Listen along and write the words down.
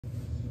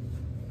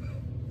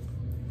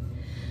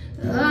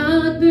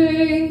I'd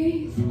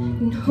bathe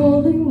in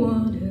holy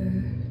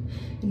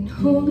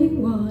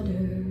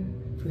water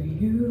for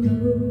you.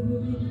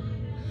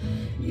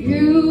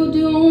 You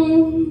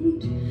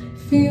don't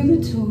feel the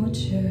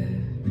torture,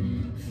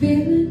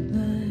 feel it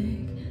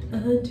like I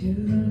do.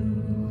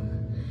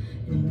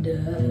 And I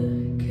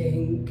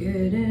can't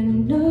get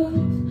enough,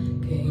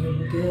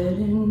 can't get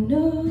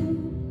enough.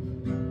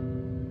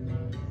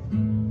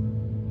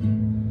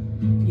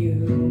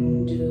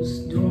 You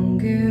just don't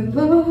give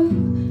up,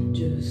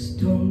 just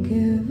don't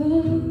give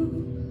up,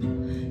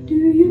 do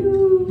you?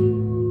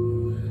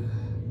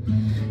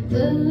 I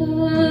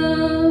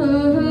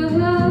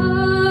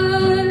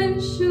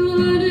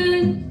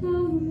shouldn't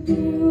love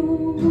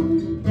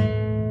you.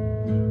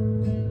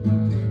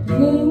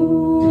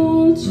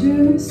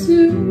 Vulture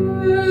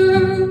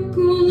circle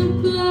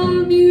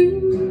above you,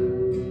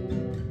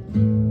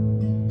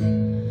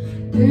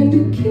 and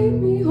you keep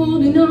me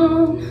holding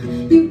on,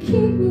 you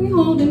keep me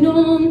holding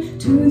on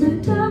to the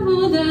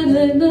devil that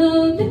I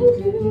love in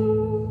you.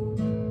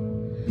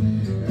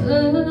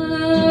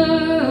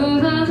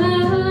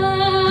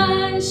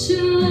 I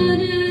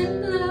shouldn't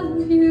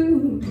love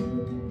you,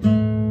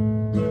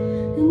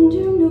 and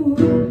you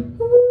know,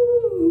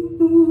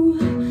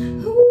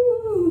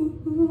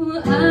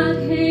 I'd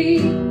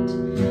hate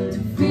to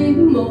feed a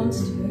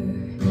monster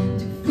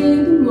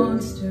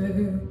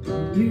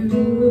for you.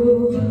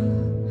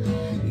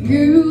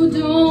 You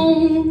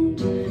don't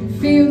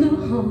feel the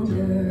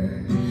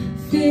hunger,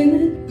 feel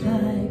it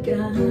like I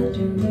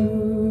do.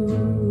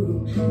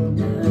 And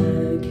I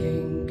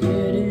can't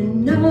get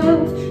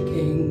enough,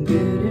 can't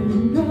get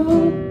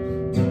enough.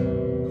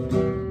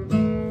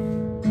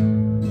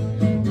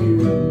 You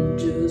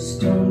just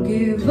don't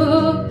give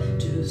up,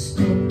 just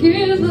don't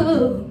give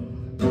up,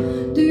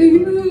 do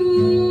you?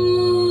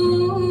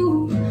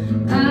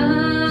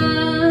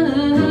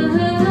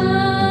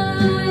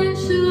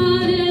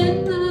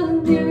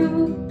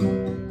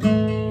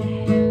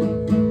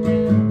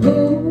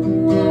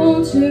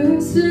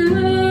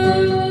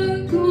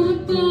 Circle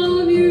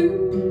above you,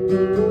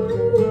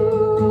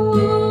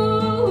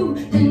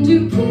 and you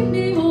keep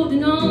me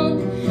holding on,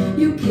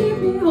 you keep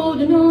me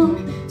holding on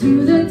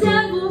to the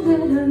devil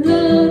that I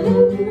love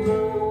in you.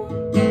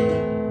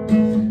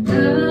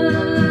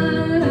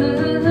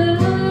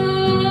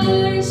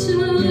 I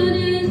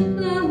shouldn't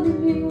love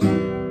you,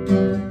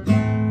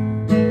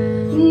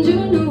 and you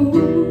know.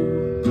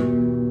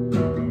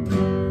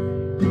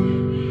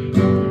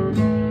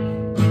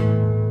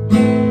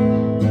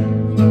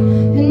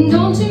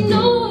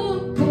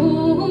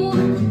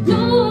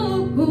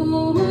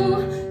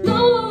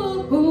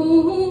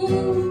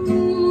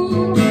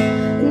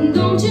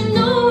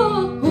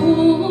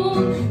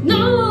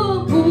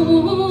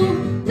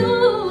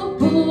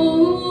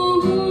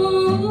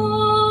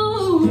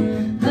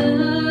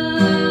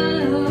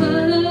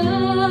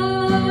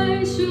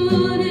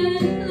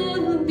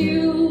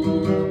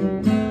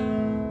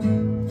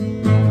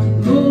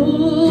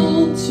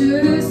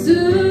 Vulture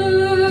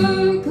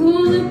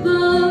circle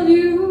above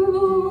you,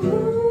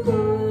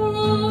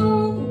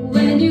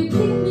 when you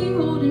keep me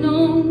holding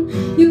on,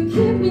 you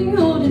keep me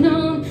holding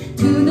on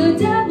to the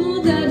devil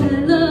that I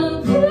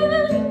love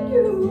in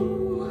you.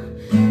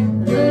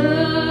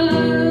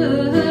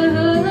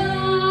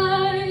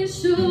 I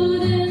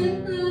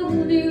shouldn't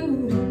love you.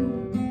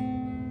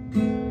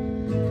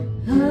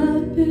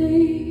 I'd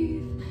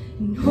bathe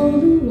in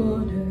holy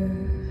water,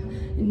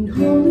 in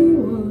holy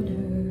water.